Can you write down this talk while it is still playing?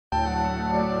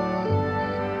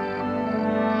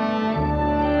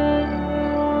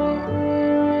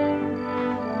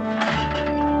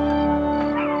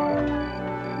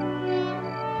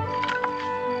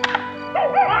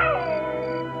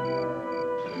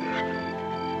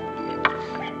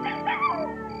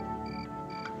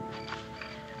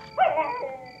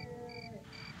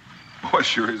boy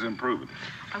sure is improving.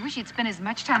 I wish he'd spend as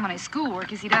much time on his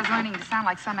schoolwork as he does learning to sound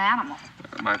like some animal.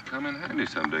 That might come in handy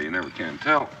someday. You never can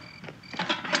tell.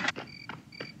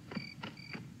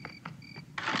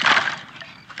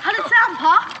 How'd it sound,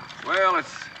 Pa? Well,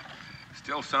 it's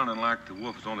still sounding like the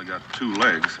wolf has only got 2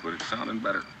 legs, but it's sounding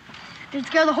better. Did it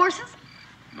scare the horses?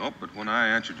 Nope, but when I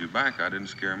answered you back, I didn't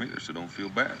scare them either, so don't feel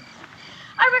bad.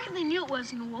 I reckon they knew it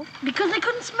wasn't a wolf because they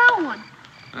couldn't smell one.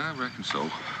 I reckon so.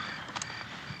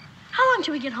 How long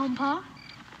till we get home, Pa?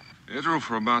 Israel,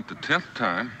 for about the 10th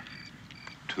time.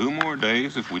 2 more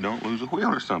days if we don't lose a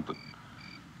wheel or something.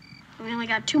 We only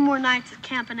got 2 more nights of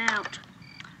camping out.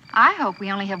 I hope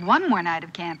we only have 1 more night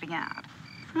of camping out.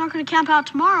 If we're not going to camp out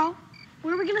tomorrow,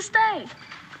 where are we going to stay?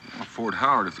 Well, Fort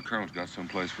Howard, if the Colonel's got some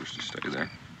place for us to stay there.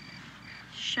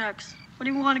 Shucks. What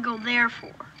do you want to go there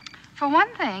for? For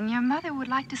one thing, your mother would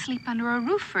like to sleep under a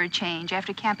roof for a change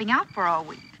after camping out for all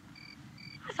week.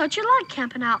 I thought you liked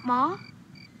camping out, Ma.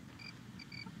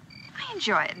 I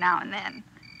enjoy it now and then.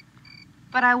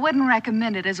 But I wouldn't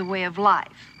recommend it as a way of life.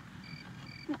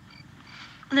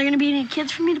 Are there going to be any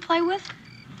kids for me to play with?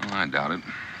 Well, I doubt it.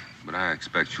 But I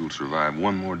expect you'll survive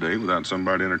 1 more day without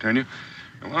somebody to entertain you.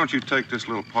 And why don't you take this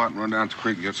little pot and run down to the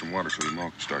creek and get some water so your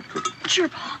mom can start cooking? Sure,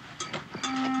 Pa.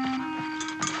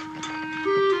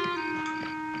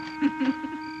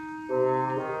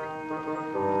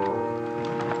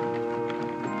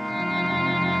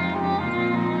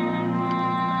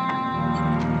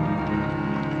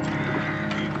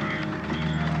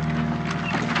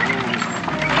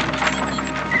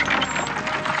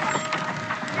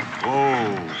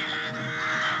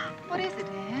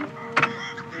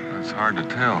 Hard to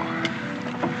tell.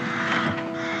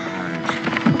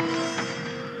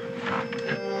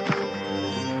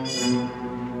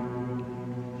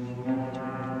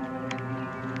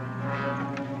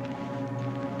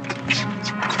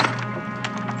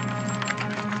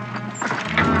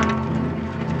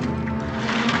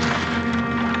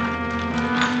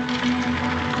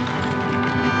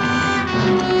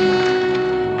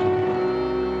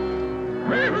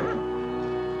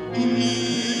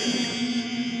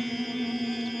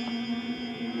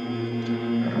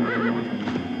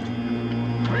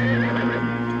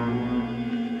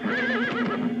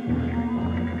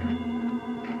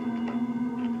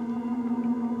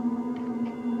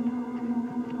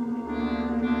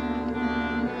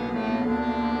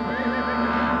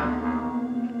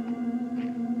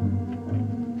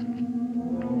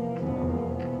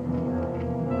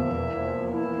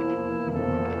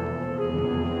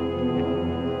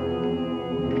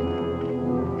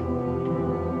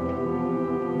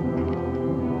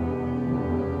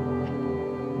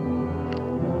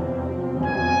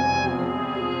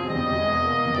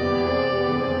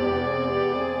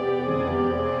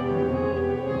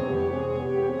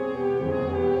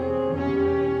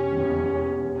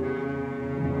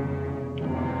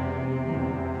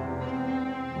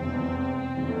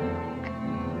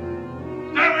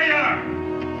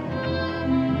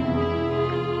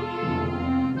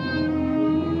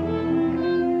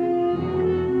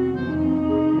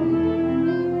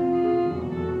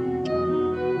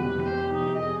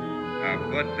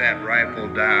 Put that rifle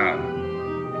down.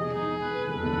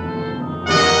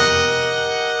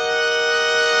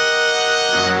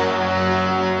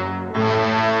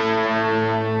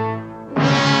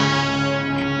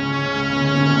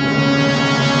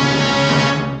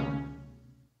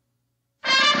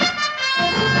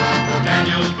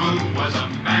 Daniel Boone was a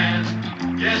man,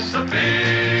 yes, a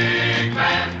big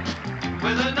man,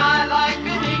 with an eye like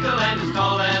an eagle and as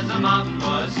tall as a mountain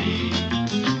was he.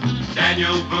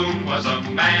 Daniel Boone was a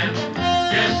man,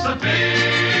 yes, a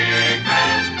big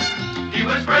man. He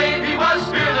was brave, he was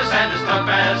fearless, and as tough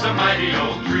as a mighty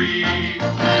old tree.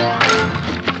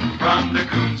 From the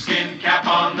coonskin cap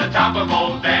on the top of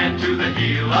old Dan to the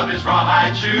heel of his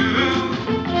rawhide shoe,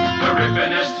 the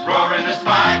rippin'est, roaring'est,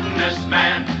 fighting'est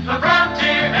man the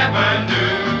frontier ever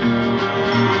knew.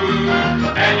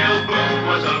 Daniel Boone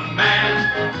was a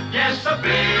man, yes, a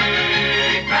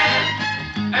big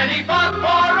man, and he fought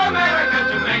for America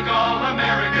to make all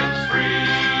Americans free.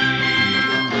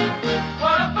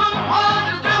 What a Boone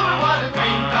wanted to do and what a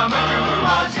dream come true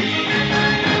was he.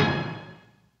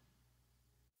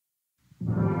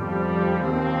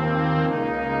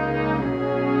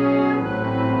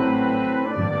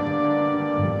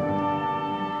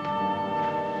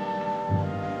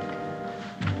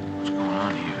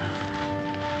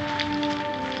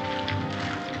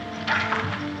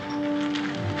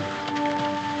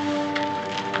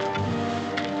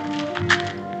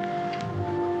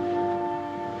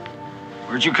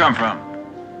 Where'd you come from?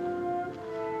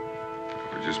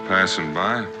 We're just passing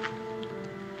by.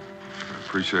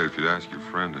 appreciate it if you'd ask your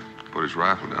friend to put his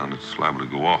rifle down. It's liable to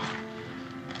go off.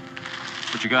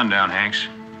 Put your gun down, Hanks.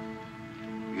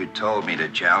 You told me to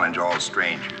challenge all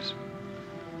strangers.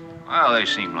 Well, they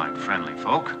seem like friendly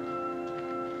folk.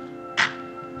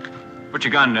 Put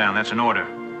your gun down. That's an order.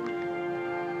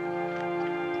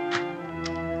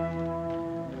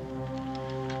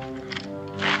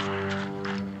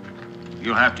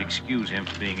 You'll have to excuse him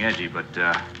for being edgy, but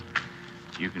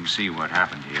you can see what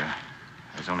happened here.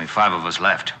 There's only 5 of us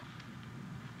left.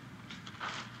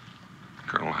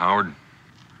 Colonel Howard?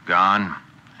 Gone,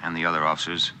 and the other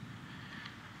officers.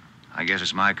 I guess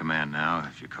it's my command now,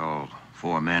 if you call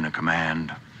 4 men a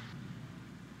command.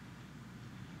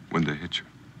 When'd they hit you?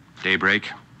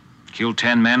 Daybreak. Killed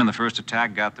 10 men in the first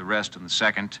attack, got the rest in the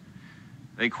second.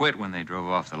 They quit when they drove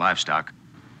off the livestock.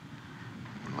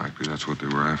 Likely that's what they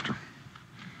were after.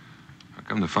 How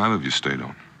come the 5 of you stayed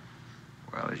on?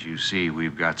 Well, as you see,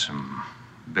 we've got some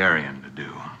burying to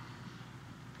do.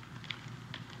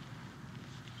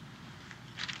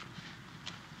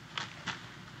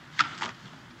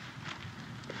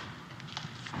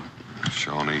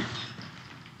 Shawnee.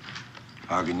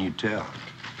 How can you tell?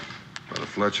 By the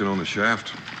fletching on the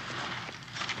shaft.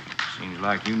 Seems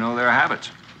like you know their habits.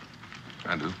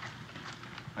 I do.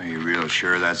 Are you real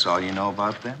sure that's all you know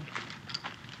about them?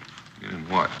 In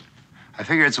what? I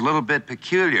figure it's a little bit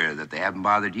peculiar that they haven't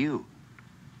bothered you.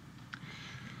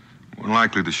 More than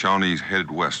likely, the Shawnees headed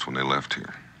west when they left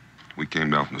here. We came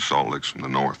down from the Salt Licks from the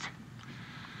north.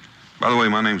 By the way,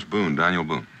 my name's Boone, Daniel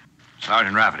Boone.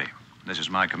 Sergeant Rafferty. This is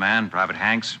my command, Private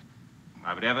Hanks,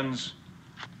 Private Evans,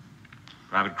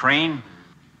 Private Crane.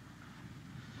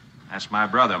 That's my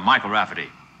brother, Michael Rafferty.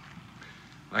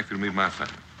 Likely to meet my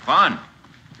family. Fun.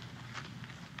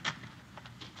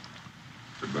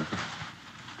 Rebecca.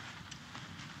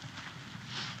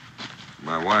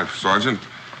 My wife, Sergeant,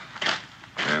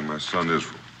 and my son,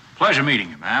 Israel. Pleasure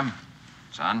meeting you, ma'am.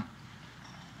 Son,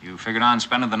 you figured on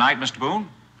spending the night, Mr. Boone?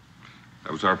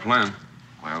 That was our plan.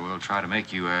 Well, we'll try to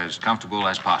make you as comfortable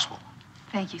as possible.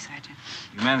 Thank you, Sergeant.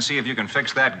 You men see if you can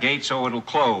fix that gate so it'll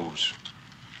close.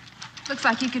 Looks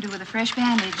like you could do with a fresh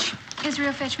bandage.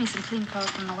 Israel, fetch me some clean clothes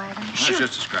from the wagon. That's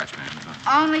just a scratch, ma'am.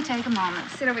 Only take a moment.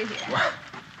 Sit over here. Well,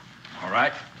 all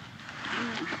right.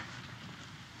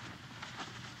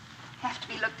 Have to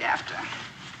be looked after.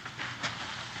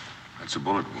 That's a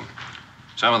bullet wound.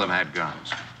 Some of them had guns.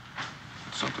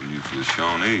 That's something new for the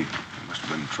Shawnee. They must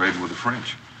have been trading with the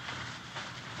French.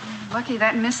 Lucky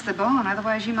that missed the bone.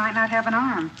 Otherwise, you might not have an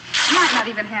arm. You might not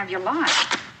even have your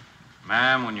life.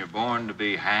 Ma'am, when you're born to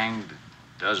be hanged,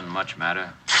 doesn't much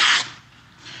matter.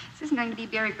 This isn't going to be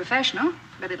very professional,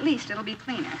 but at least it'll be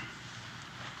cleaner.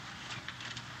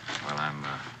 Well, I'm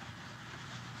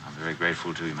very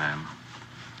grateful to you, ma'am.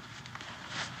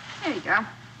 There you go.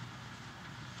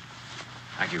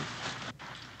 Thank you.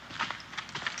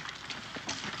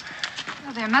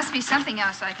 Well, there must be something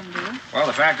else I can do. Well,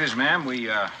 the fact is, ma'am, we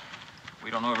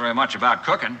don't know very much about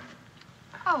cooking.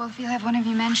 Oh, well, if you'll have one of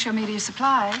you men show me to your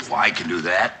supplies. Well, I can do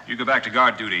that. You go back to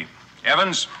guard duty.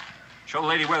 Evans, show the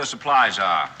lady where the supplies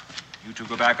are. You two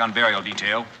go back on burial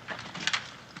detail.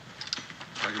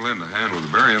 I can lend a hand with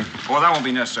the burying. Oh, that won't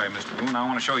be necessary, Mr. Boone. I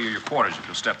want to show you your quarters if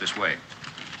you'll step this way.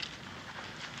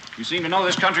 You seem to know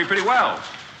this country pretty well.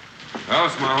 Well,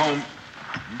 it's my home.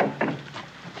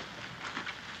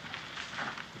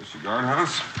 This your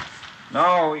guardhouse?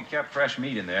 No, we kept fresh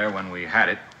meat in there when we had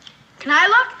it. Can I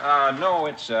look? No,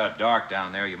 it's dark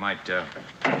down there. You might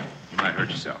hurt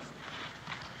yourself.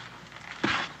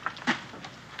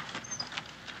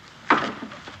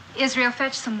 Israel,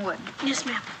 fetch some wood. Yes,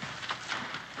 ma'am.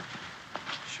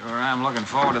 Sure am looking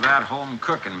forward to that home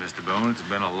cooking, Mr. Boone. It's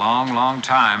been a long, long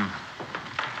time.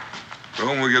 Well,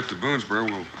 when we get to Boonesboro,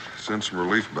 we'll send some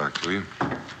relief back to you.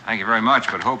 Thank you very much,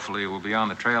 but hopefully we'll be on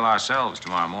the trail ourselves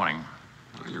tomorrow morning.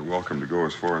 Well, you're welcome to go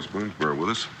as far as Boonesboro with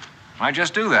us. Might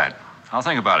just do that. I'll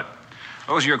think about it.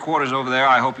 Those are your quarters over there.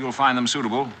 I hope you'll find them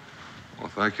suitable. Well,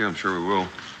 thank you. I'm sure we will.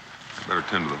 Better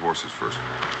tend to the horses first.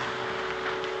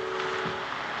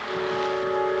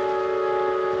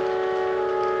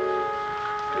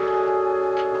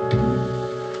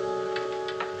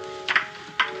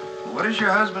 What does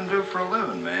your husband do for a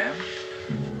living, ma'am?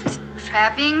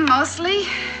 Trapping, mostly.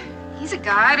 He's a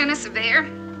guide and a surveyor.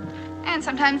 And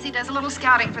sometimes he does a little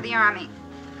scouting for the Army.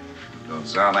 Don't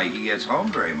sound like he gets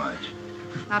home very much.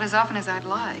 Not as often as I'd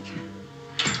like.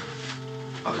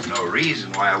 Well, there's no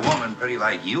reason why a woman pretty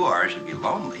like you are should be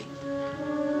lonely.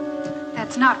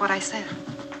 That's not what I said.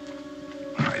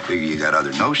 I figure you got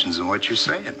other notions than what you're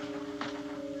saying.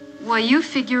 Well, you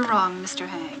figure wrong, Mr.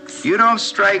 Hanks. You don't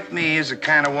strike me as the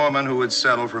kind of woman who would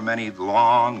settle for many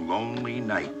long, lonely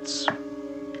nights.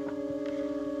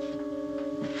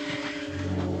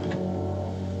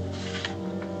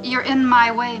 You're in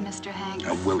my way, Mr. Hanks.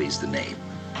 Now, Willie's the name.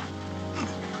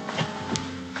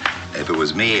 If it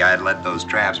was me, I'd let those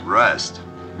traps rust.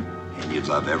 And you'd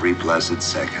love every blessed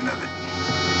second of it.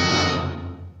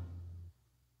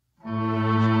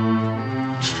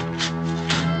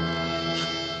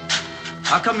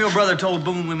 How come your brother told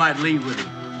Boone we might leave with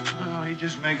him? Oh, he's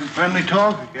just making friendly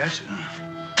talk, I guess.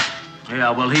 Yeah,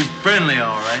 well, he's friendly,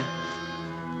 all right.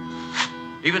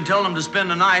 Even told him to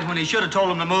spend the night when he should have told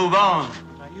him to move on.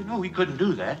 Now, you know he couldn't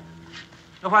do that.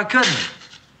 No, why couldn't he?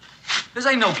 This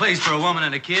ain't no place for a woman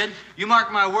and a kid. You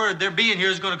mark my word, their being here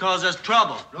is going to cause us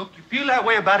trouble. Look, you feel that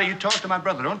way about it, you talk to my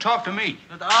brother. Don't talk to me.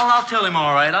 But I'll tell him,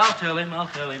 all right. I'll tell him.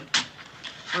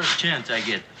 First chance I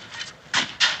get.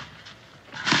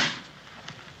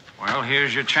 Well,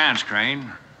 here's your chance,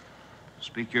 Crane.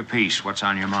 Speak your piece. What's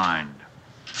on your mind?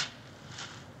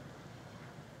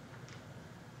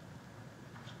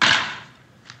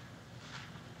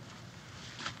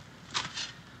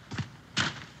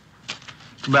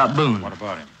 About Boone. What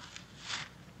about him?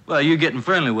 Well, you're getting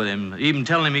friendly with him, even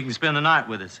telling him he can spend the night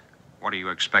with us. What do you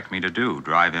expect me to do?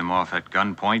 Drive him off at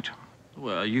gunpoint?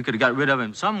 Well, you could have got rid of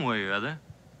him some way or other.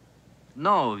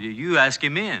 No, you ask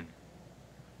him in.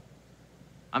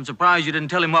 I'm surprised you didn't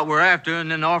tell him what we're after and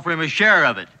then offer him a share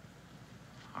of it.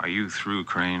 Are you through,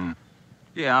 Crane?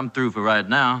 Yeah, I'm through for right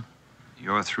now.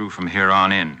 You're through from here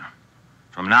on in.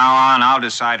 From now on, I'll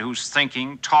decide who's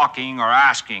thinking, talking, or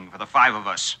asking for the five of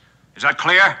us. Is that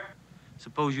clear?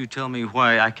 Suppose you tell me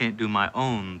why I can't do my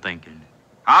own thinking.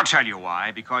 I'll tell you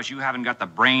why. Because you haven't got the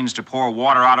brains to pour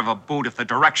water out of a boot if the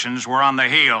directions were on the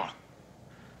heel.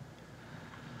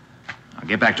 Now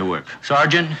get back to work.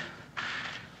 Sergeant,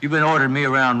 you've been ordering me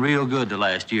around real good the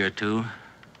last year or two.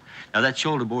 Now, that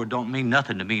shoulder board don't mean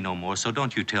nothing to me no more, so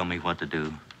don't you tell me what to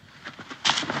do.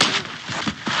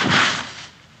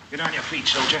 Get on your feet,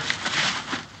 soldier.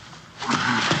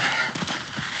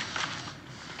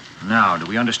 Now, do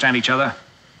we understand each other?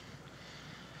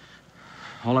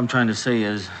 All I'm trying to say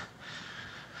is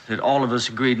that all of us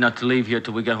agreed not to leave here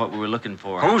till we got what we were looking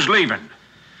for. Who's leaving?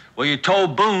 Well, you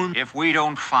told Boone. If we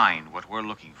don't find what we're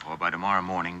looking for by tomorrow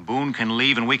morning, Boone can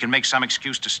leave and we can make some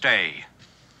excuse to stay.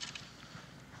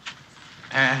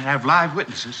 And have live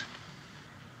witnesses.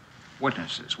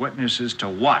 Witnesses? Witnesses to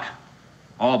what?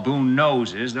 All Boone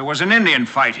knows is there was an Indian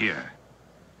fight here.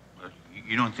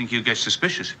 You don't think he'll get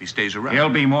suspicious if he stays around? He'll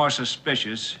be more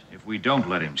suspicious if we don't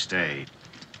let him stay.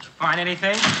 Find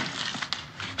anything?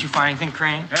 Did you find anything,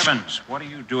 Crane? Evans, what are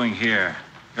you doing here?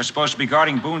 You're supposed to be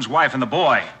guarding Boone's wife and the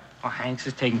boy. Well, Hanks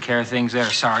is taking care of things there,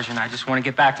 Sergeant. I just want to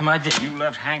get back to my duty. You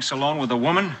left Hanks alone with the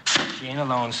woman? She ain't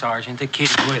alone, Sergeant. The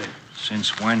kid's with her.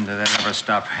 Since when did that ever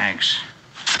stop Hanks?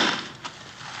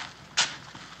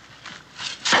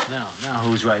 Now,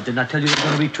 who's right? Didn't I tell you there's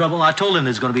going to be trouble? I told him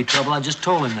there's going to be trouble. I just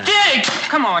told him that. Dig!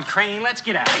 Come on, Crane. Let's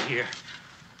get out of here.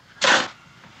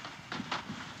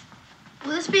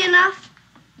 Will this be enough?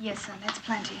 Yes, son, that's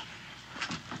plenty.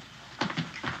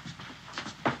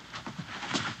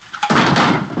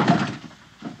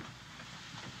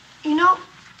 You know,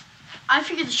 I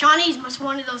figured the Shawnees must have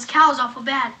wanted those cows awful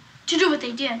bad to do what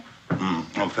they did.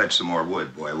 I'll fetch some more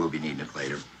wood, boy. We'll be needing it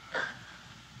later.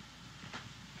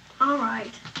 All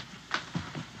right.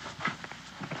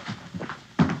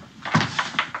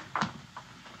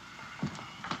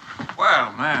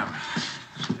 Well, ma'am,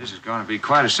 this is going to be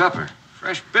quite a supper.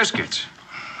 Fresh biscuits.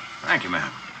 Thank you,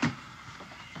 ma'am.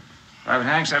 Private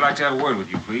Hanks, I'd like to have a word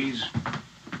with you, please.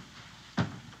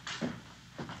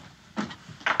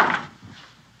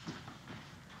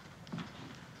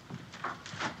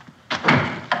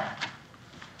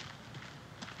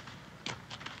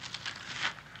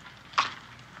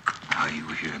 Now, you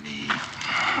hear me.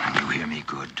 You hear me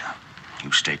good.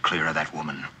 You stay clear of that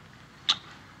woman.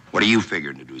 What are you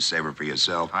figuring to do? Save her for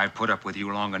yourself? I put up with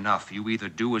you long enough. You either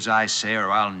do as I say or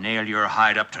I'll nail your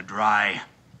hide up to dry.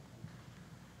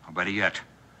 Or better yet,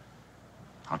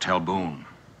 I'll tell Boone.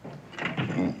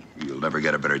 You'll never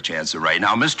get a better chance than right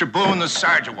now. Mr. Boone, the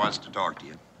sergeant wants to talk to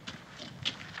you.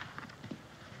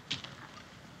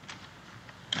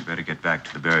 You better get back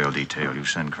to the burial detail. You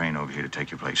send Crane over here to take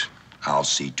your place. I'll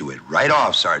see to it right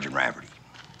off, Sergeant Rafferty.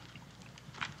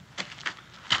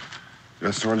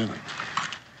 Yes, Sergeant?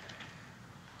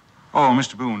 Oh,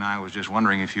 Mr. Boone, I was just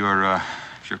wondering if your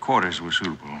quarters were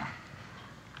suitable.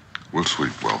 We'll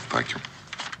sleep well, thank you.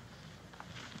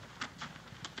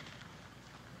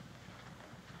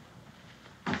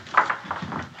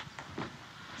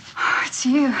 Oh, it's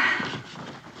you.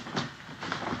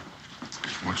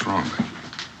 What's wrong, baby?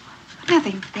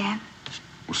 Nothing, Dan.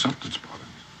 Well, something's bothering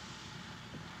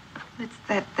you.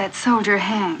 It's that soldier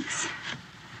Hanks.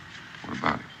 What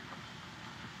about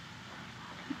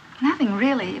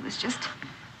really. It was just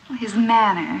his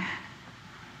manner.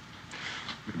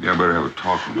 Maybe I better have a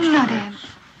talk with Mr. No, Hanks.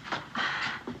 Dad.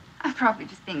 I'm probably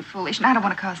just being foolish, and I don't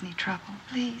want to cause any trouble.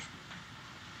 Please.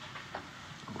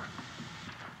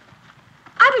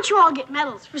 I bet you all get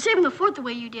medals for saving the fort the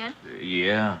way you did.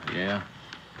 Yeah.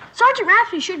 Sergeant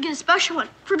Rafferty should get a special one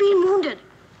for being wounded.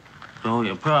 Oh,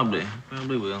 yeah, probably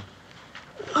will.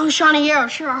 Oh, Shawnee Yarrow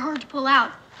sure are hard to pull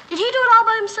out. Did he do it all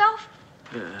by himself?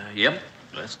 Yep,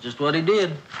 that's just what he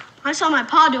did. I saw my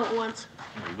pa do it once.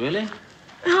 Really?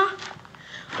 Uh-huh.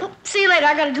 Well, see you later.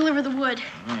 I gotta deliver the wood.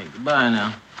 All right, goodbye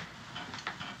now.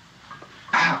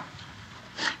 Ow.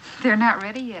 They're not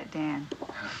ready yet, Dan.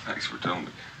 Thanks for telling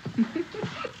me.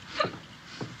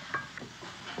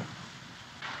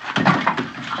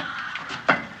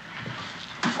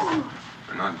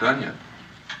 They're not done yet.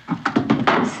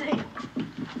 Let's see.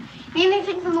 Need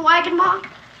anything from the wagon, Ma?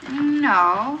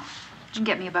 No. You can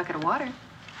get me a bucket of water.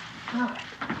 Oh.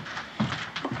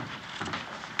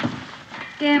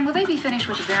 Dan, will they be finished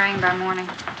with the burying by morning?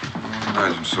 I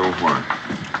imagine so. Why?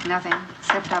 Nothing,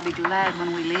 except I'll be glad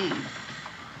when we leave.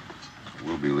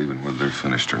 We'll be leaving whether they're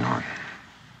finished or not.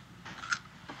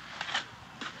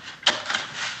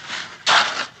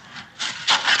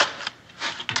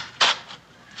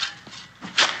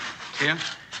 Ken?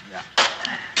 Yeah.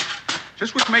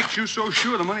 Just what makes you so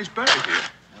sure the money's buried here?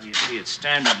 Well, you see, it's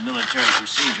standard military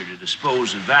procedure to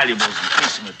dispose of valuables in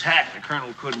case of an attack. The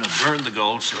colonel couldn't have burned the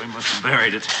gold, so he must have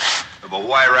buried it. But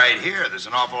why right here? There's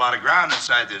an awful lot of ground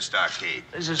inside this stockade.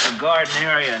 This is a garden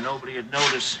area. Nobody had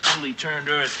noticed until he turned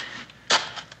earth.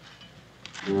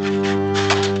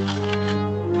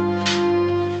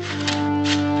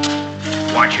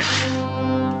 Watch it.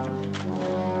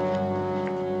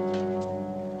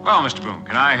 Well, Mr. Boone,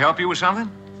 can I help you with something?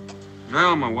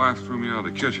 Well, my wife threw me out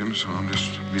of the kitchen, so I'm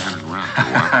just leaving it around for a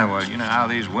while. Well, you know how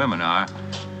these women are.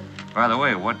 By the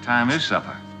way, what time is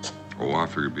supper? Oh, I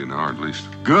figured it'd be an hour at least.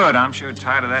 Good. I'm sure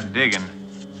tired of that digging.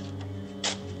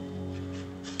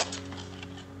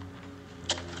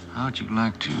 How'd you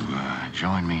like to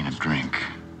join me in a drink?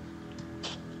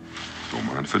 Don't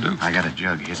mind if I do. I got a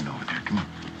jug hidden over there. Come on.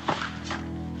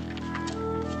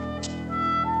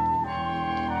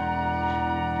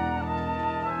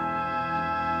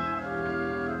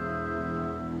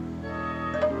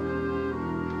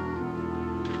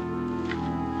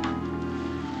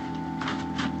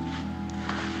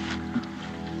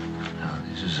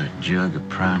 A jug of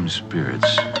prime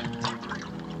spirits.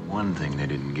 One thing they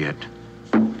didn't get.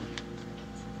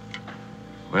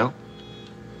 Well,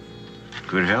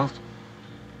 good health,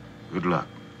 good luck.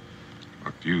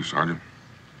 Luck to you, Sergeant.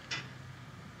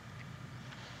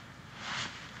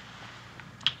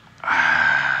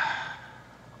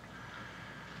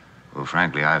 Well,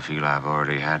 frankly, I feel I've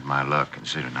already had my luck,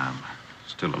 considering I'm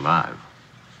still alive.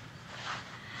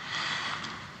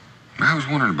 I was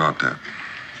wondering about that.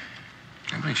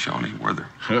 How many Shawnee were there?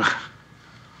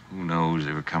 Who knows?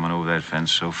 They were coming over that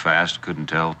fence so fast, couldn't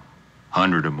tell.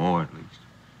 100 or more, at least.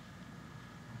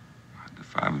 How'd the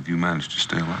 5 of you managed to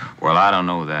stay alive? Well, I don't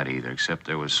know that either, except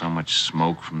there was so much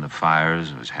smoke from the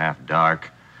fires. It was half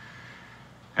dark.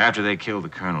 After they killed the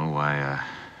colonel,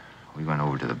 we went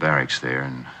over to the barracks there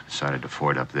and decided to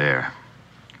fort up there.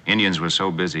 Indians were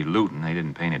so busy looting, they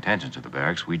didn't pay any attention to the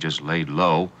barracks. We just laid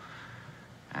low.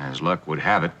 And as luck would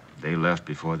have it, they left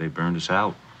before they burned us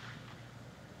out.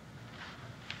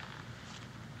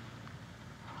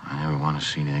 I never want to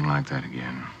see anything like that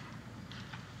again.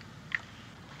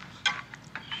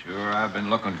 Sure, I've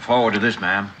been looking forward to this,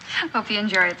 ma'am. Hope you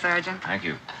enjoy it, Sergeant. Thank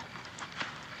you.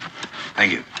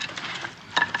 Thank you.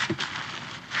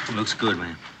 Looks good,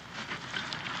 man.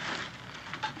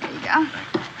 There you go.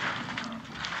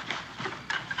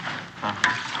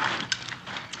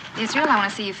 Israel, I want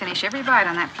to see you finish every bite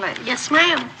on that plate. Yes,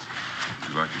 ma'am.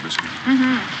 You like your biscuit?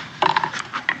 Mm-hmm.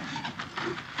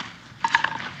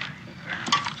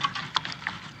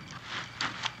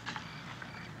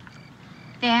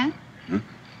 Dan?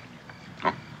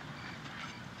 Oh.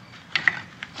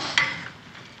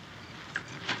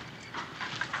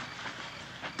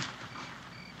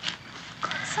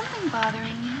 Something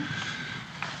bothering you?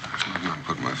 Something I'm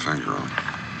putting my finger on.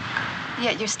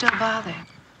 Yet you're still bothered.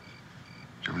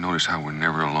 You ever notice how we're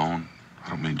never alone? I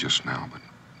don't mean just now, but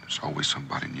there's always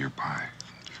somebody nearby.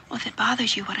 Well, if it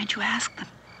bothers you, why don't you ask them?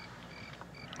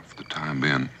 For the time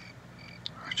being,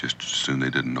 I just as soon they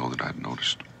didn't know that I'd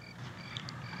noticed.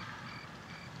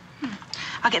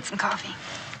 I'll get some coffee.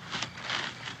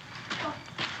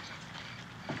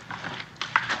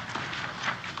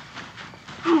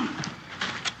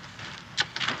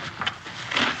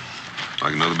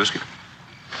 Like another biscuit?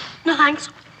 No, thanks.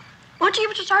 Why don't you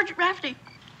give it to Sergeant Rafferty?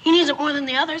 He needs it more than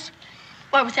the others.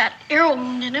 Why, with that arrow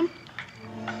wound in him.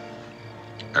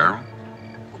 Arrow?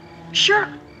 Sure.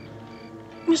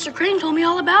 Mr. Crane told me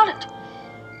all about it.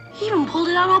 He even pulled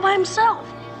it out all by himself.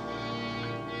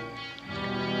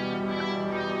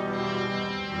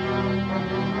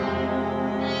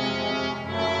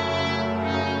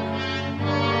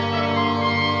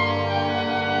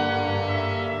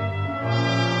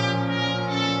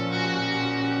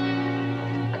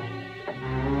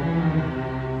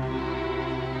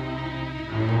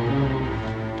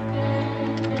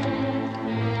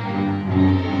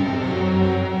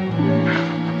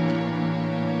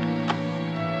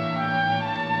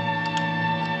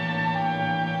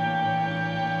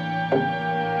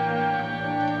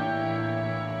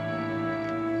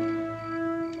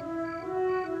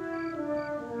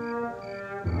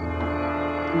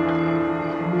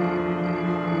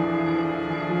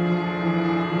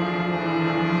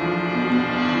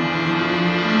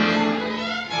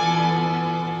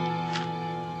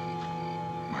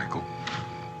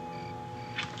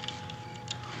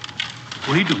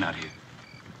 What are you doing out here?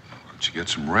 Why don't you get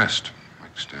some rest? I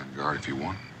can stand guard if you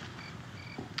want.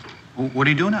 What are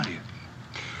you doing out here?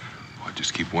 Well, I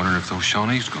just keep wondering if those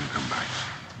Shawnees are going to come back.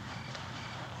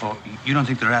 Oh, you don't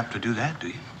think they're apt to do that, do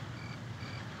you?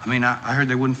 I mean, I heard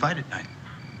they wouldn't fight at night.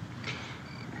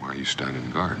 Why are you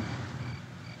standing guard?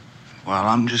 Well,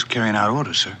 I'm just carrying out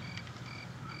orders, sir.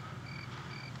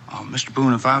 Oh, Mr.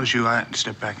 Boone, if I was you, I'd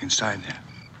step back inside there.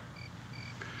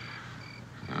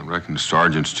 I reckon the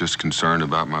sergeant's just concerned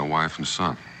about my wife and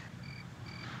son.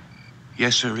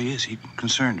 Yes, sir, he is. He's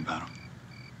concerned about them.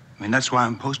 I mean, that's why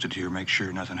I'm posted here to make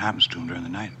sure nothing happens to him during the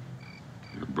night.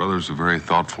 Your brother's a very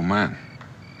thoughtful man.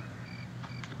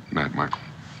 Night, Michael.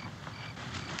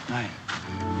 Night.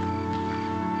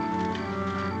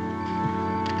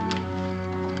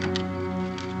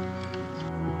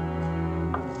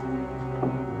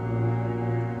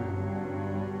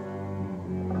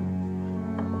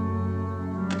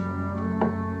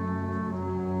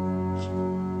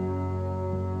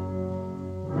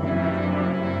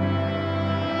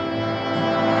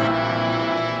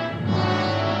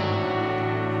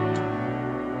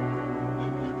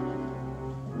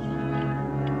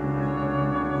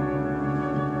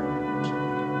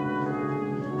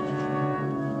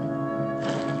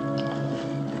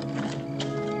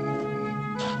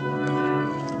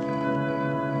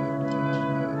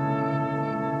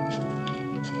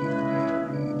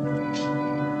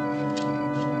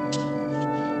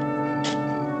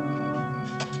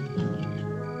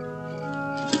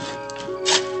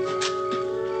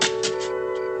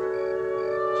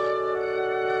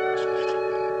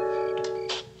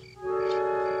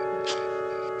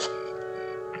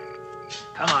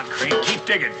 Come on, Crane, keep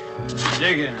digging.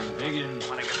 Digging. I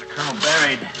want to get the colonel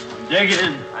buried.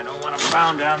 Digging. I don't want him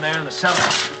found down there in the cellar.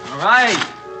 All right.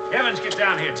 Evans, get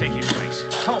down here. Take your place.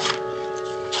 Come.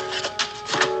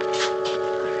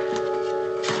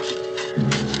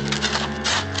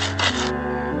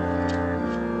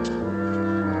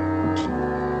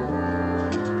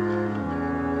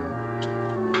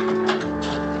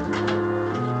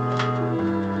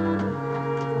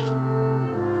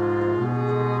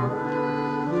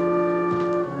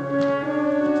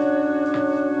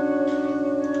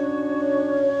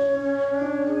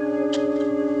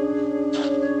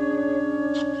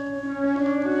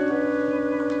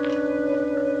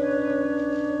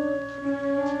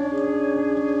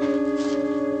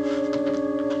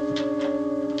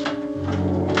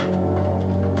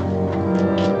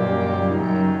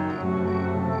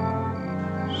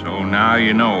 Now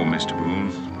you know, Mr.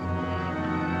 Boone.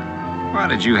 Why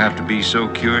did you have to be so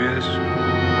curious?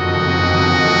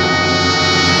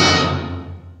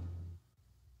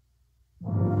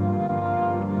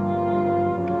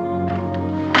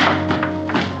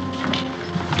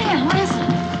 Dan, what is it?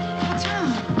 What's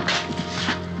wrong?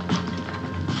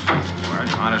 Well,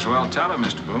 you might as well tell her,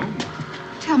 Mr. Boone.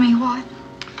 Tell me what?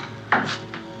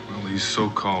 Well, these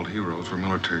so-called heroes were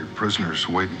military prisoners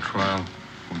awaiting trial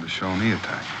from the Shawnee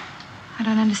attack. I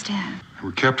don't understand. They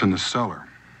were kept in the cellar.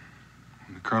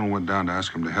 And the colonel went down to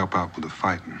ask him to help out with the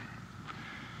fighting.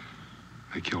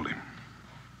 They killed him.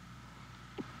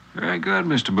 Very good,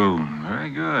 Mr. Boone.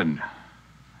 Very good.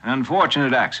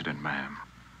 Unfortunate accident, ma'am.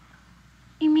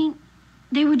 You mean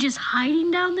they were just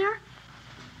hiding down there?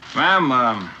 Ma'am,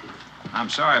 I'm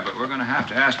sorry, but we're going to have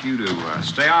to ask you to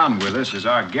stay on with us as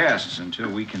our guests until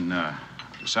we can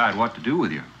decide what to do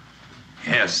with you.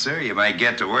 Yes, sir. You might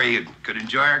get to where you could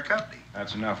enjoy our company.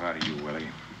 That's enough out of you, Willie.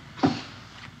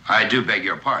 I do beg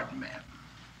your pardon, ma'am.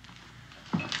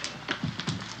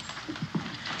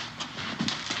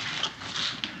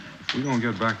 We're going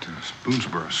to get back to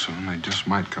Boonesboro soon. They just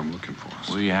might come looking for us.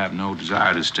 We have no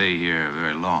desire to stay here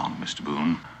very long, Mr.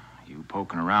 Boone. You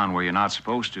poking around where you're not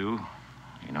supposed to,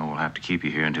 you know we'll have to keep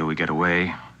you here until we get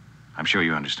away. I'm sure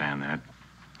you understand that.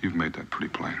 You've made that pretty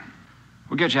plain.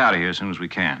 We'll get you out of here as soon as we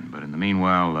can, but in the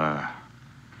meanwhile,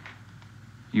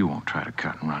 you won't try to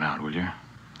cut and run out, will you?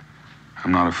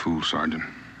 I'm not a fool, Sergeant.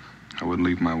 I wouldn't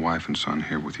leave my wife and son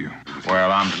here with you.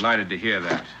 Well, I'm delighted to hear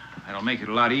that. That'll make it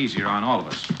a lot easier on all of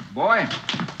us. Boy,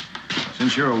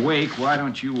 since you're awake, why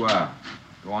don't you,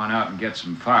 go on out and get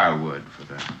some firewood for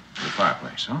the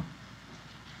fireplace, huh?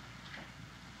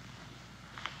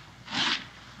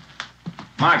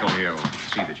 Michael here will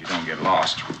see that you don't get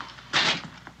lost.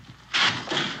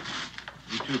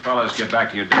 You two fellas get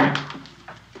back to your day.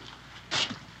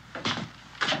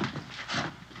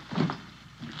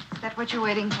 Is that what you're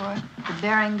waiting for? The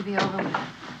bearing to be over with?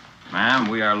 Ma'am,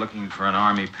 we are looking for an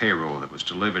Army payroll that was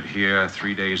delivered here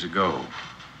 3 days ago.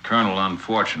 Colonel,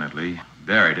 unfortunately,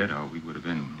 buried it, or we would have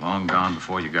been long gone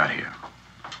before you got here.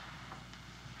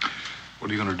 What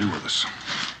are you going to do with us?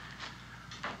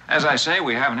 As I say,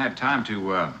 we haven't had time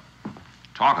to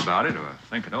talk about it or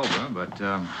think it over, but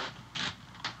I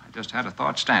just had a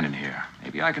thought standing here.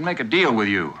 Maybe I can make a deal with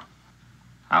you.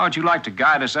 How would you like to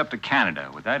guide us up to Canada?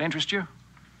 Would that interest you?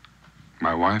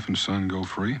 My wife and son go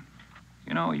free?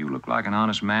 You know, you look like an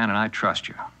honest man, and I trust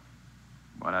you.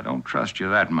 But I don't trust you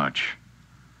that much.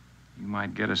 You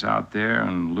might get us out there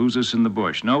and lose us in the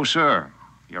bush. No, sir.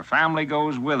 Your family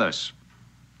goes with us,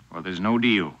 or there's no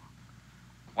deal.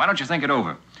 Why don't you think it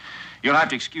over? You'll have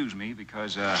to excuse me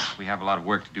because we have a lot of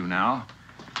work to do now.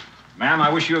 Ma'am, I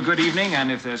wish you a good evening,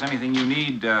 and if there's anything you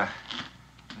need,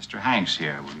 Mr. Hanks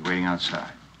here will be waiting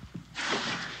outside.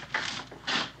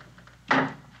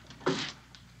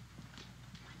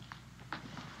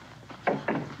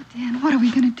 Dan, what are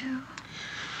we going to do?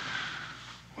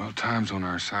 Well, time's on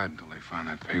our side until they find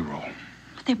that payroll.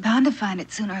 But they're bound to find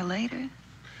it sooner or later. Then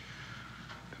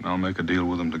I'll make a deal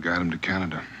with them to guide them to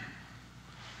Canada.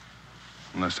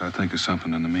 Unless I think of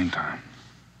something in the meantime.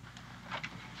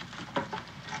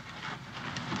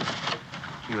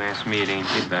 You asked me, it ain't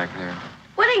hid back there.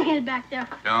 What ain't hid back there?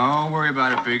 Don't worry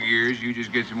about it, big ears. You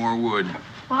just get some more wood.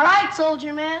 All right,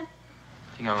 soldier man.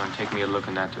 I think I'm gonna take me a look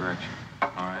in that direction. All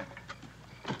right.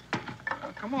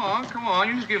 Come on.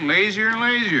 You're just getting lazier and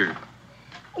lazier.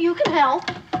 You can help.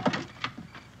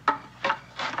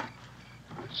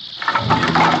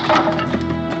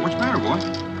 What's the matter, boy?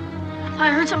 I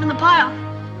heard something in the pile.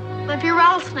 Might be a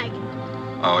rattlesnake.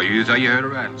 Oh, you thought you heard a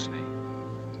rattlesnake?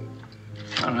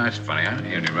 Oh, that's funny. I didn't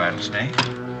hear any rattlesnake.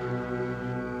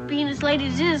 Being as late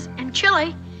as it is and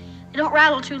chilly, they don't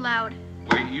rattle too loud.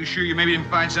 Wait, you sure you maybe didn't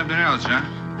find something else, huh?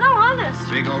 No, honest.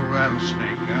 Big old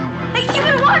rattlesnake, huh? Well, Hey, you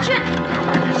better watch it.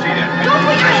 where'd you see that? Don't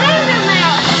put your hand in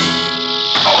there.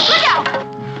 Look out.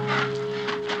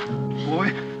 Boy,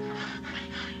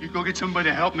 you go get somebody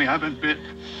to help me. I've been bit.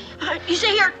 You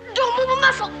stay here. Don't move a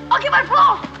muscle. I'll get my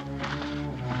paw.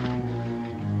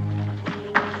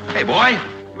 Hey, boy,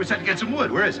 you were sent to get some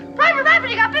wood. Where is it? Private Rabbit,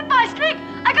 you got bit by a snake.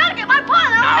 I gotta get my paw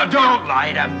Now, now. don't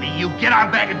lie to me. You get on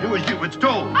back and do as you was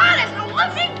told. Honest, now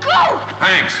let me go.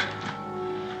 Hanks!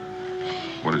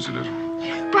 What is it,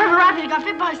 Israel? Private Rabbit got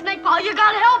bit by a snake, Paul. You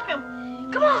gotta help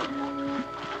him. Come on.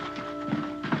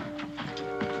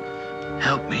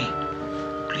 Help me.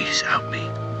 Please help me.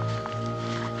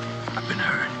 I've been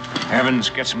hurt. Evans,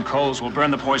 get some coals. We'll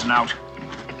burn the poison out.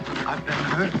 I've been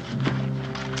hurt.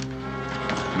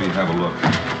 Let me have a look.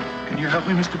 Can you help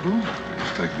me, Mr. Boone?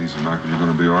 Just take it easy, Michael. You're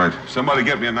going to be all right. Somebody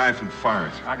get me a knife and fire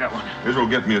it. I got one. Israel,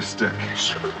 get me a stick.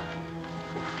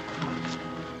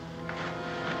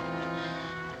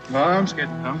 Arms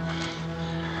getting numb.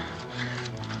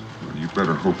 Well, you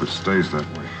better hope it stays that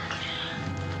way.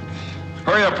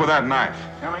 Hurry up with that knife.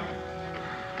 Coming.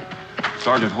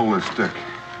 Sergeant, hold this stick.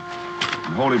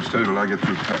 And hold him steady till I get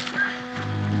through testing.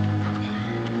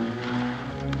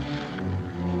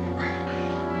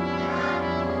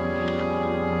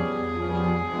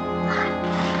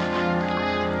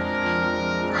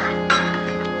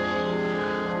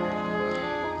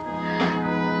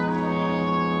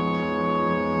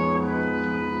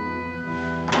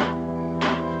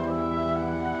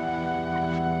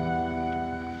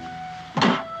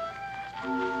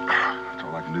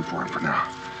 For him for now.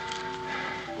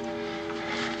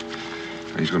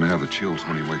 He's going to have the chills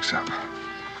when he wakes up.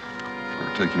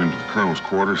 Better take him into the colonel's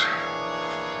quarters,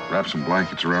 wrap some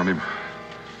blankets around him.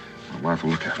 My wife will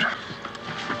look after him.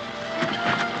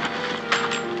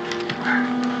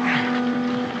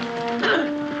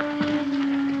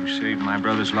 You saved my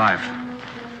brother's life.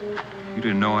 You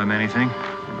didn't know him anything?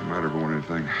 It didn't matter more than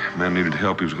anything. Man needed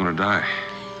help. He was going to die.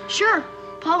 Sure.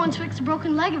 Paul once fixed a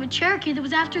broken leg of a Cherokee that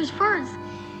was after his furs.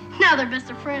 Now they're best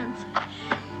of friends.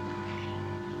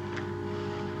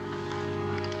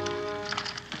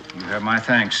 You have my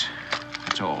thanks.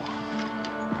 That's all.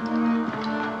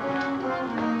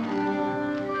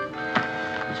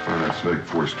 Let's find that snake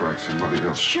before he strikes somebody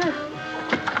else. Sure.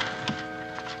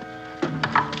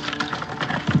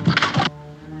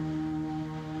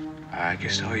 I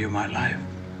guess I owe you my life.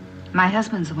 My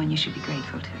husband's the one you should be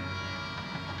grateful to.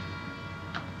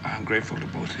 I'm grateful to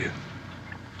both of you.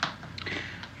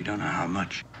 You don't know how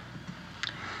much.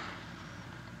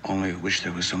 Only wish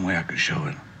there was some way I could show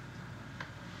it.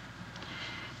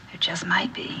 There just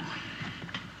might be.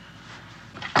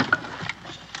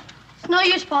 It's no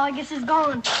use, Paul. I guess he's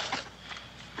gone.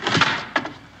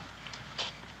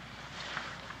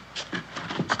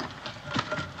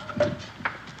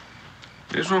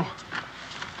 Israel,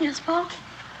 Yes, Paul?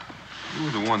 you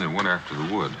were the one that went after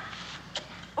the wood.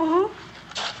 Uh-huh.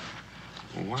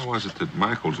 Well, why was it that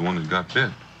Michael's the one that got bit?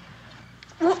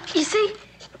 Well, you see,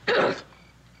 he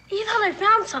thought I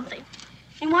found something.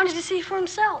 He wanted to see for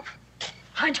himself.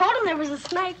 I told him there was a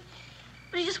snake,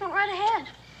 but he just went right ahead.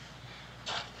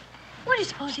 What do you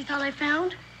suppose he thought I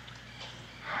found?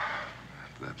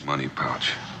 That money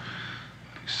pouch.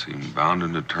 He seemed bound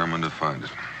and determined to find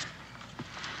it.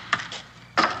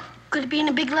 Could it be in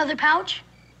a big leather pouch?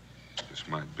 This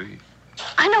might be.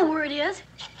 I know where it is.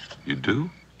 You do?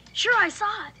 Sure, I saw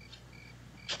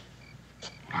it.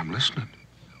 Well, I'm listening.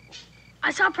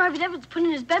 I saw Private Evans put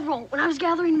in his bedroll when I was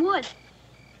gathering wood.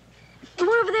 The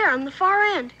one over there on the far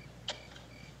end.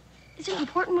 Is it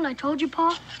important what I told you,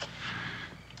 Paul?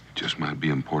 It just might be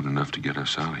important enough to get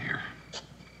us out of here.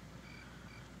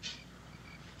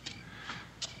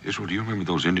 Israel, do you remember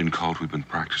those Indian calls we've been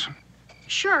practicing?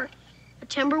 Sure. A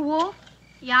timber wolf,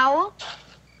 the owl,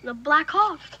 and the black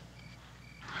hawk.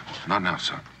 Not now,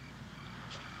 son.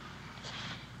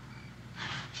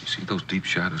 You see those deep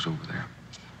shadows over there?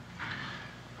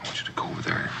 I want you to go over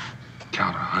there,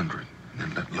 count 100, and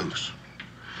then let loose.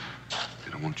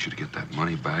 Then I want you to get that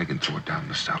money bag and throw it down in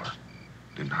the cellar.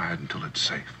 Then hide until it's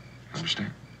safe. You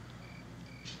understand?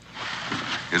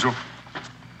 Israel?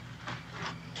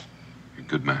 You're a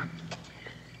good man.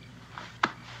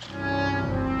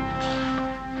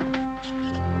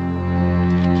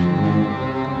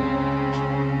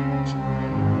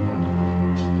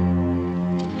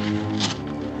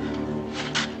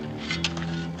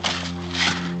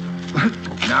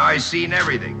 Now I've seen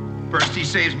everything. First he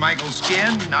saves Michael's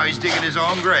skin, now he's digging his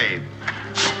own grave.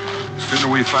 The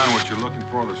sooner we find what you're looking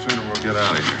for, the sooner we'll get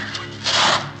out of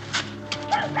here.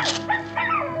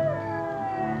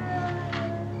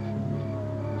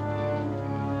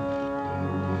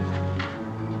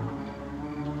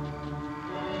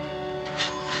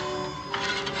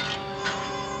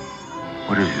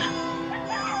 What is it?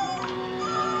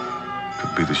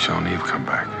 Could be the Shawnee have come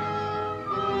back.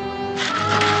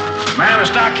 Man of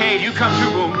the stockade, you come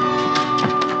through, Boone.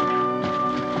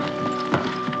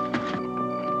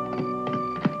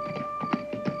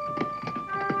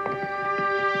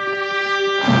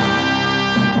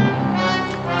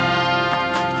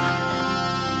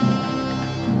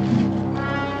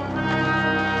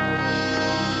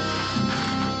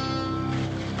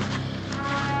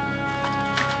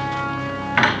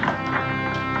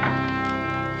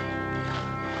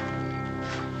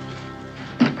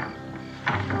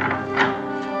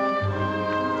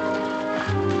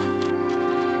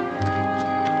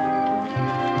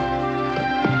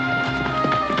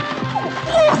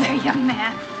 Young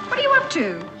man, what are you up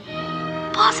to?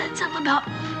 Pa said something about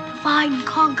divide and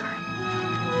conquer.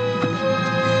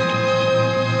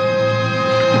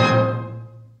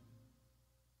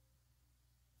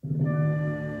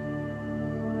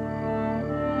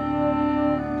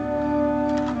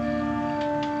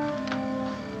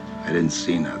 I didn't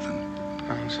see nothing.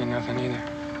 I don't see nothing either.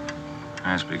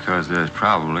 That's because there's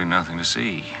probably nothing to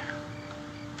see.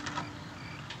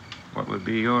 What would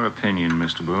be your opinion,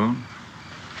 Mr. Boone?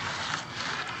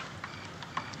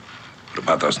 What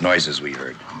about those noises we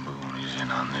heard? Boone is in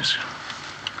on this.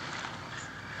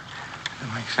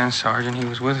 That makes sense, Sergeant. He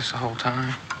was with us the whole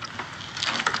time.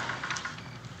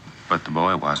 But the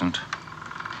boy wasn't.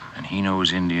 And he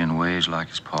knows Indian ways like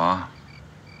his pa.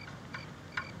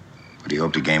 What do you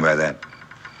hope to gain by that?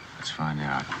 Let's find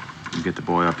out. You get the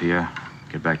boy up here.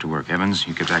 Get back to work. Evans,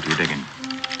 you get back to your digging.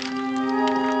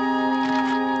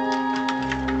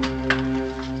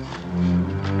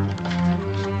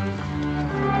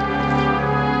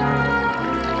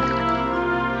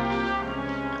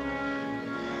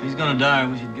 He's gonna die.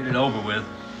 We should get it over with.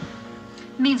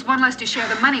 Means one less to share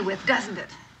the money with, doesn't it?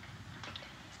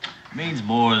 Means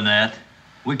more than that.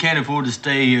 We can't afford to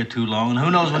stay here too long, and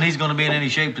who knows when he's going to be in any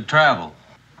shape to travel.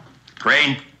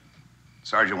 Crane,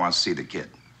 Sergeant wants to see the kid.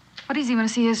 What does he want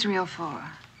to see Israel for?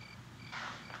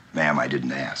 Ma'am, I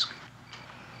didn't ask.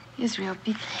 Israel,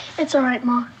 It's all right,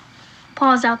 Ma.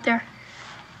 Pa's out there.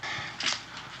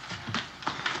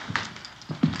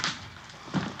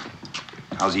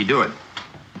 How's he doing?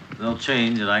 No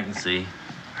change that I can see.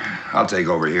 I'll take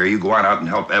over here. You go on out and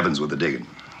help Evans with the digging.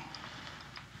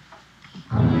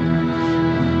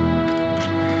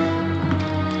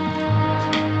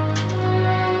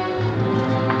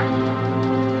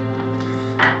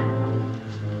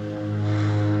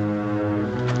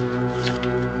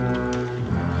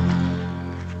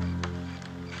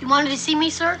 You wanted to see me,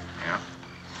 sir? Yeah.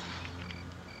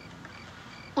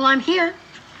 Well, I'm here.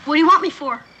 What do you want me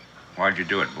for? Why'd you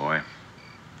do it, boy?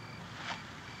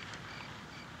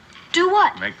 Do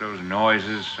what? Make those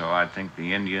noises so I'd think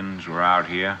the Indians were out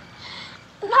here?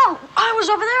 No, I was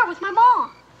over there with my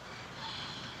mom.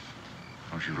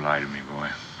 Don't you lie to me, boy.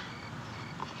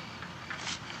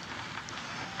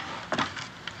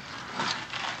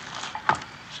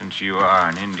 Since you are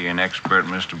an Indian expert,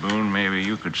 Mr. Boone, maybe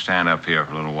you could stand up here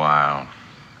for a little while.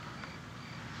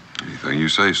 Anything you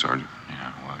say, Sergeant.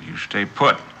 Yeah, well, you stay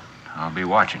put. I'll be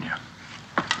watching you.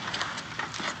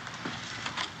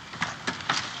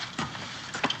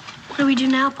 What do we do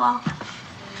now, Pa?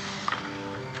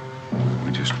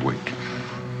 We just wait.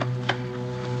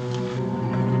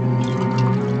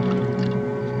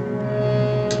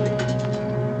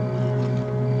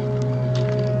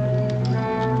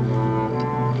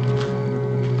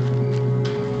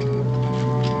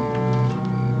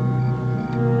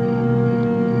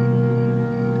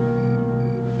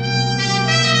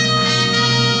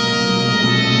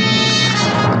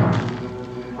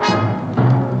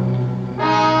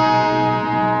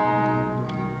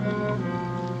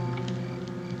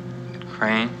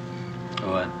 Crane,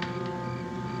 What?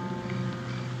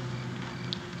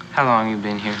 how long you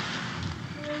been here?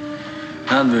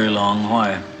 Not very long.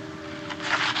 Why?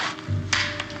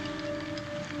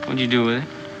 What'd you do with it?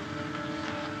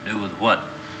 Do with what?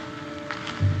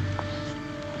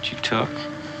 What you took?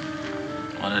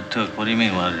 What I took? What do you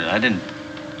mean what I did? I didn't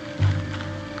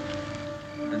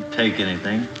take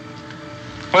anything.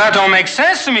 Well, that don't make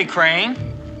sense to me, Crane.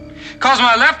 Cause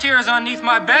my left ear is underneath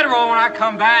my bedroll when I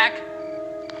come back.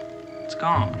 It's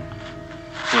gone.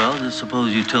 Well, just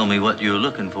suppose you tell me what you're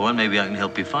looking for, and maybe I can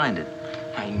help you find it.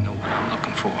 Now you know what I'm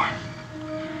looking for.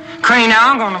 Crane, now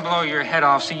I'm gonna blow your head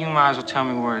off, so you might as well tell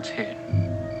me where it's hid.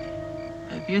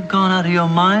 Have you gone out of your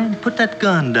mind? Put that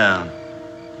gun down.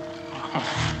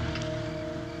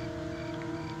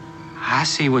 I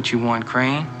see what you want,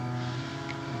 Crane.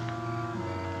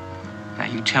 Now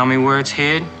you tell me where it's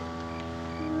hid.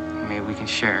 Maybe we can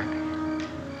share it.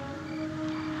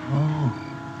 Oh,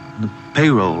 the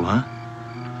payroll, huh?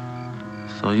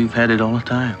 So you've had it all the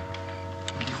time.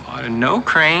 You ought to know,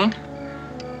 Crane.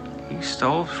 You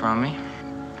stole it from me.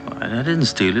 Well, I didn't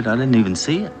steal it. I didn't even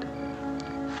see it.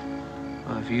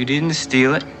 Well, if you didn't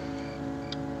steal it,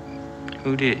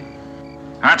 who did?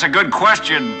 That's a good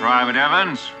question, Private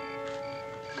Evans.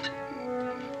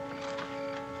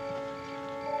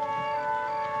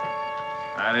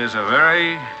 That is a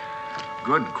very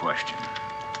good question.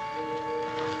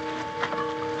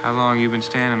 How long you been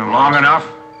standing around? Long enough?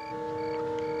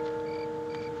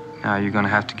 Now you're gonna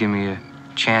have to give me a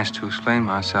chance to explain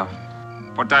myself.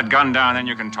 Put that gun down, then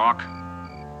you can talk.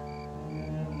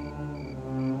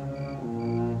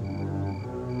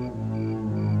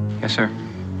 Yes, sir.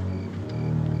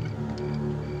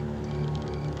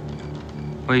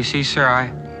 Well, you see, sir,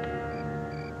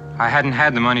 I hadn't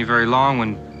had the money very long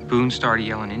when Boone started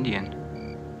yelling Indian.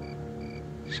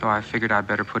 So I figured I'd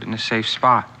better put it in a safe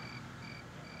spot.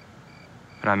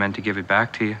 But I meant to give it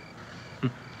back to you.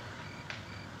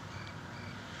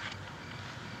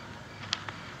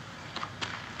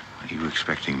 Are you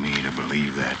expecting me to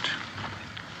believe that?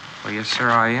 Well, yes, sir,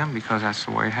 I am, because that's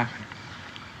the way it happened.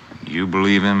 You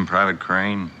believe him, Private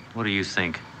Crane? What do you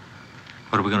think?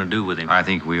 What are we going to do with him? I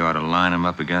think we ought to line him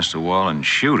up against a wall and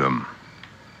shoot him.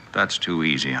 That's too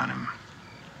easy on him.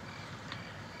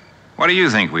 What do you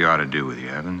think we ought to do with you,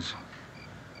 Evans?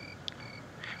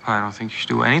 Well, I don't think you should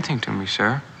do anything to me,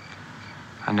 sir.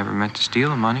 I never meant to steal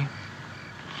the money.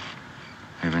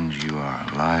 Evans, you are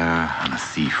a liar and a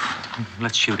thief.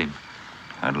 Let's shoot him.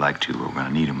 I'd like to, but we're going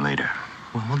to need him later.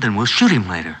 Well, then we'll shoot him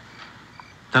later.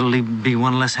 That'll be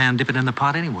one less hand dipping in the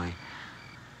pot anyway.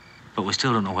 But we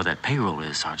still don't know where that payroll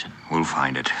is, Sergeant. We'll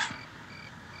find it.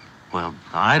 Well,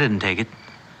 I didn't take it.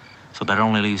 So that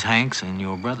only leaves Hank's and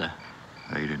your brother.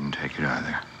 They didn't take it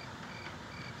either.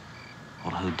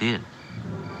 Well, who did?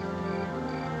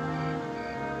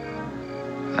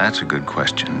 That's a good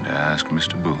question to ask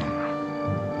Mr. Boone.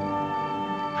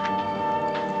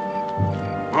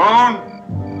 Boone!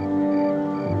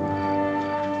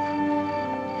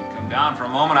 Come down for a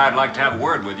moment. I'd like to have a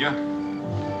word with you.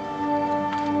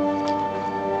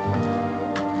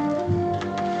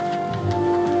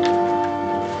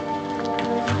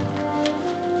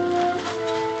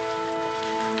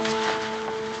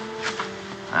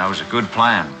 That was a good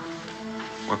plan.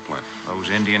 What plan? Those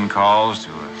Indian calls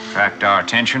to attract our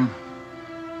attention.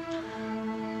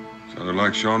 Sounded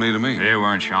like Shawnee to me. They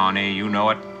weren't Shawnee. You know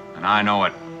it, and I know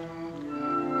it.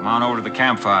 Come on over to the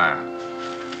campfire.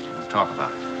 We'll talk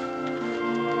about it.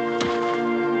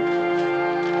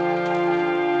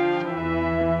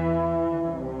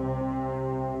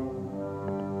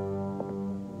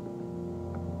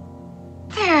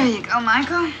 There you go,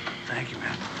 Michael. Thank you,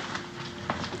 ma'am.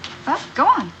 Well, go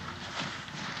on.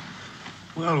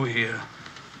 Well,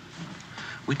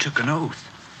 we took an oath.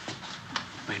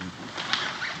 I mean,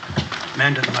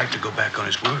 man doesn't like to go back on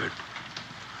his word.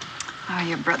 Oh,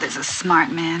 your brother's a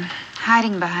smart man,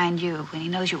 hiding behind you when he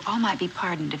knows you all might be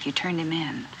pardoned if you turned him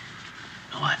in.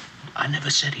 No, I never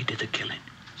said he did the killing.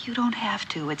 You don't have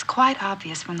to. It's quite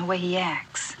obvious from the way he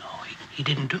acts. No, he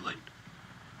didn't do it.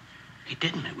 He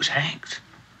didn't. It was Hank's.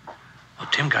 Well,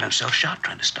 Tim got himself shot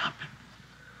trying to stop him.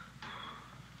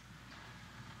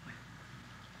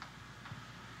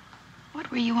 What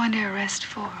were you under arrest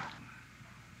for?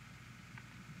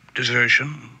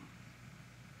 Desertion.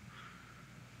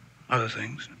 Other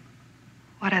things.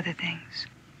 What other things?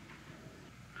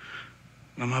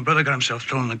 Well, my brother got himself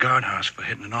thrown in the guardhouse for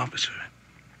hitting an officer.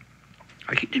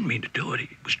 He didn't mean to do it. He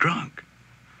was drunk.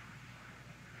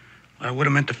 Well, I would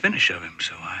have meant the finish of him,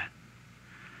 so I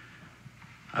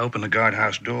opened the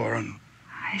guardhouse door and...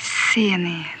 I see, and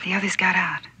the others got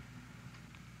out.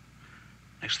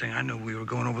 Next thing I knew, we were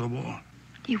going over the wall.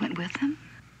 You went with them?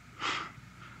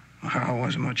 Well, there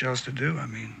wasn't much else to do. I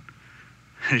mean,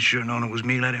 I'd sure known it was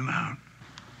me let him out.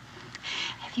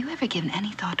 Have you ever given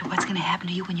any thought to what's going to happen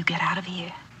to you when you get out of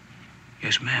here?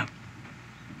 Yes, ma'am.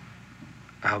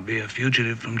 I'll be a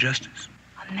fugitive from justice.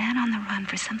 A man on the run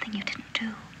for something you didn't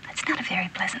do. That's not a very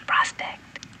pleasant prospect.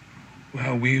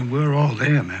 Well, we were all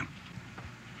there, ma'am.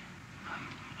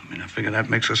 I mean, I figure that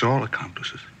makes us all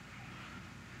accomplices.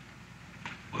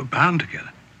 We're bound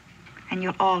together. And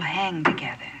you'll all hang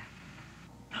together.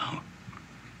 No.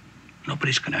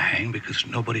 Nobody's gonna hang because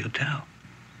nobody will tell.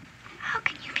 How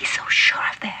can you be so sure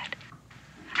of that?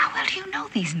 How well do you know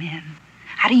these men?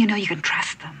 How do you know you can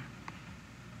trust them?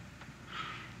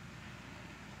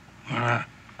 Well,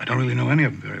 I don't really know any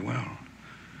of them very well.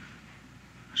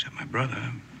 Except my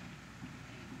brother.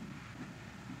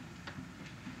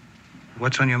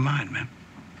 What's on your mind, ma'am?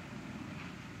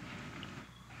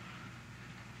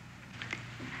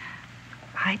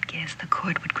 I'd guess the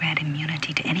court would grant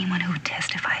immunity to anyone who would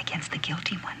testify against the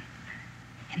guilty one.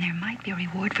 And there might be a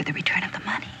reward for the return of the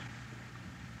money.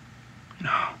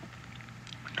 No.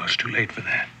 No, it's too late for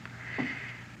that.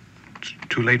 It's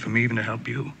too late for me even to help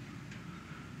you.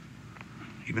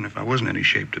 Even if I wasn't in any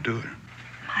shape to do it.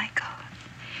 Michael,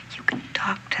 you can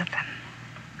talk to them.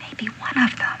 Maybe one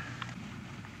of them.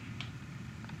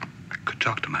 I could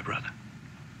talk to my brother.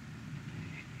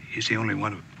 He's the only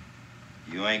one who...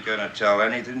 You ain't gonna tell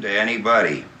anything to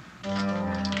anybody.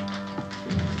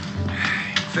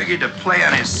 Figured to play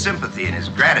on his sympathy and his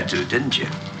gratitude, didn't you?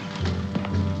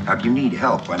 Now, if you need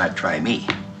help, why not try me?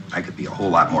 I could be a whole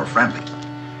lot more friendly.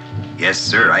 Yes,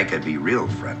 sir, I could be real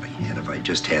friendly. And if I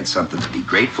just had something to be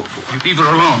grateful for. You leave her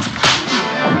alone.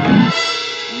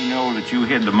 We know that you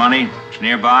hid the money. It's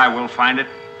nearby. We'll find it.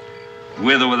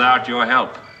 With or without your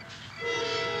help.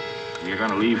 You're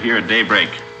gonna leave here at daybreak.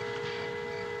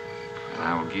 And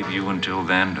I will give you until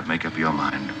then to make up your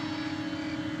mind.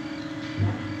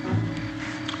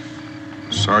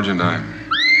 Sergeant,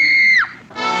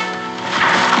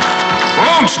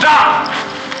 Boone, stop!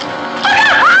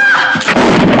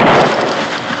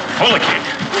 Pull the kid.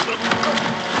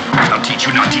 I'll teach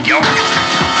you not to yell.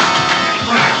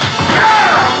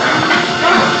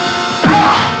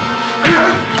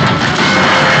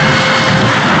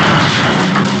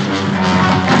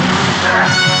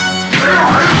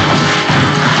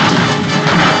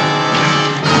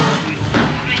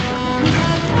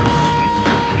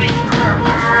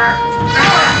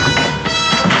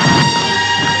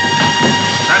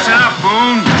 That's enough,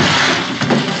 Boone.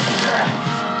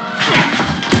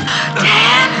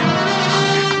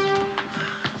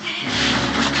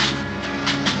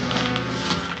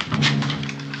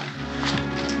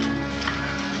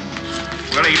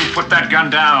 Willie, you put that gun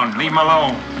down. Leave him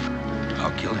alone.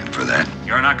 I'll kill him for that.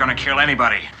 You're not gonna kill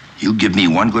anybody. You give me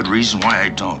one good reason why I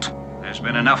don't. There's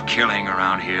been enough killing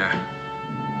around here.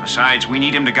 Besides, we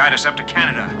need him to guide us up to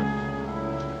Canada.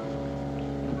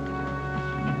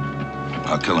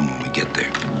 I'll kill him when we get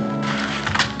there.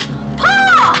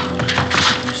 Pa!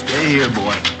 Stay here,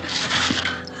 boy.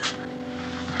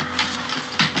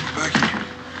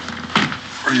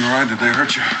 Are you all right? Did they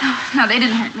hurt you? No, they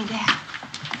didn't hurt me, Dad.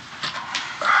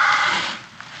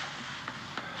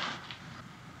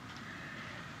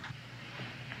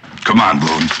 Come on,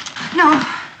 Boone.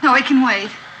 No, it can wait.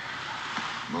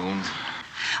 Boone?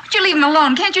 Would you leave him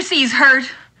alone? Can't you see he's hurt?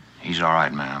 He's all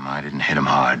right, ma'am. I didn't hit him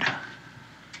hard.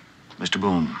 Mr.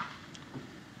 Boone,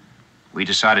 we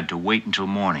decided to wait until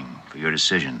morning for your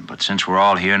decision, but since we're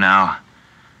all here now,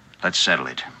 let's settle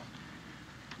it.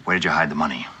 Where did you hide the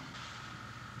money?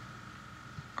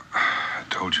 I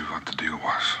told you what the deal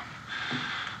was.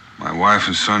 My wife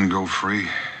and son go free.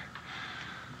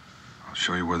 I'll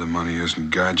show you where the money is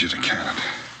and guide you to Canada.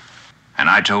 And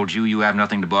I told you you have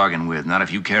nothing to bargain with, not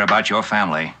if you care about your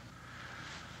family.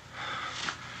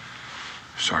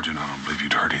 Sergeant, I don't believe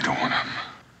you'd hurt either one of them.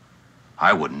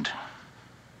 I wouldn't.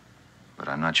 But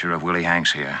I'm not sure of Willie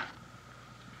Hanks here.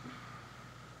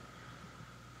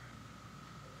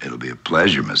 It'll be a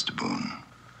pleasure, Mr. Boone.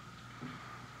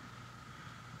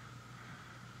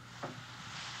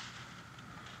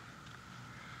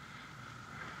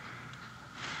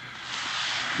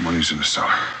 Money's in the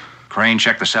cellar. Crane,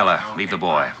 check the cellar. Leave the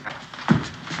boy.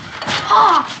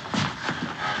 Pa!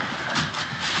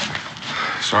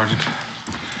 Sergeant,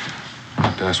 I'd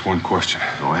like to ask one question.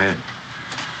 Go ahead.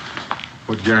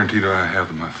 What guarantee do I have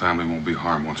that my family won't be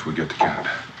harmed once we get to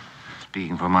Canada?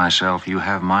 Speaking for myself, you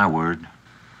have my word.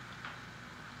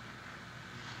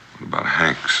 What about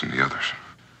Hanks and the others?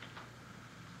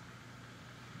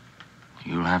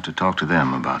 You'll have to talk to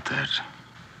them about that.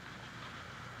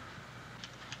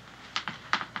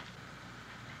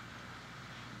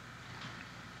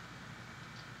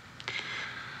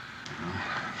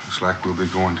 Looks like we'll be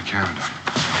going to Canada.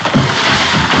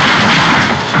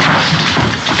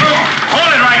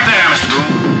 Hold it right there, Mr.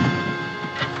 Boone.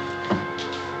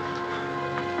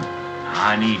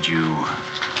 I need you.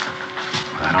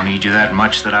 But I don't need you that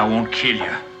much that I won't kill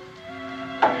you.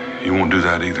 You won't do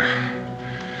that either.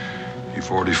 You've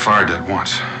already fired that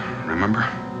once, remember?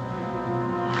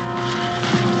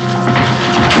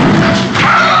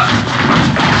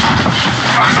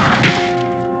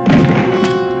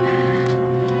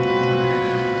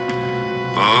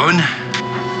 Boone?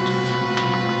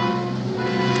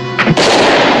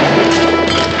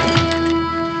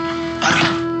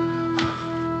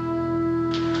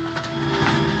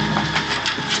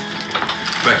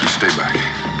 Becky, stay back.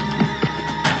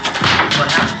 What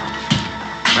happened?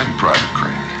 That Private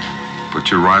Crane.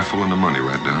 Put your rifle and the money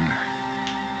right down there.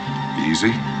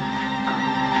 Easy.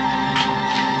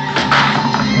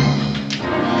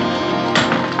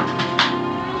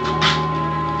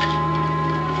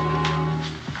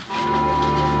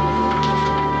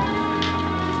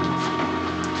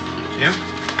 Jim?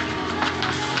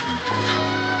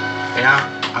 Yeah,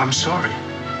 I'm sorry.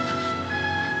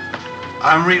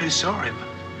 I'm really sorry, but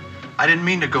I didn't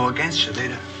mean to go against you.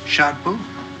 They'd have shot Boone.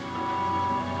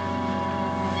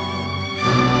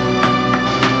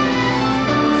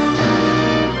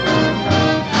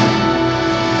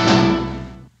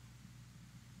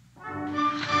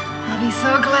 I'll be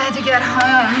so glad to get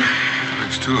home.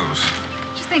 There's two of us.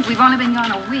 Just think, we've only been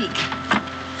gone a week.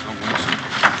 Some weeks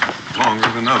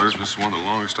longer than others. This is one of the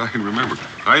longest I can remember.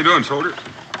 How you doing, soldier?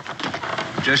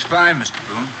 Just fine, Mr.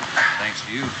 Boone. Thanks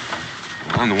to you.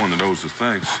 Well, I'm the one that owes the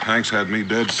thanks. Hanks had me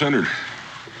dead centered.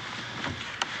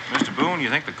 Mr. Boone, you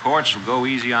think the courts will go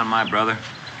easy on my brother?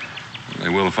 They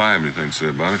will if I have anything to say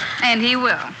about it. And he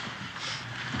will.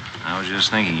 I was just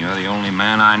thinking, you're the only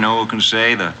man I know who can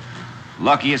say the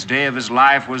luckiest day of his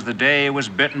life was the day he was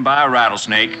bitten by a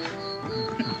rattlesnake.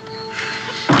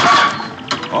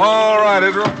 All right,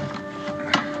 Israel.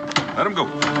 Let him go.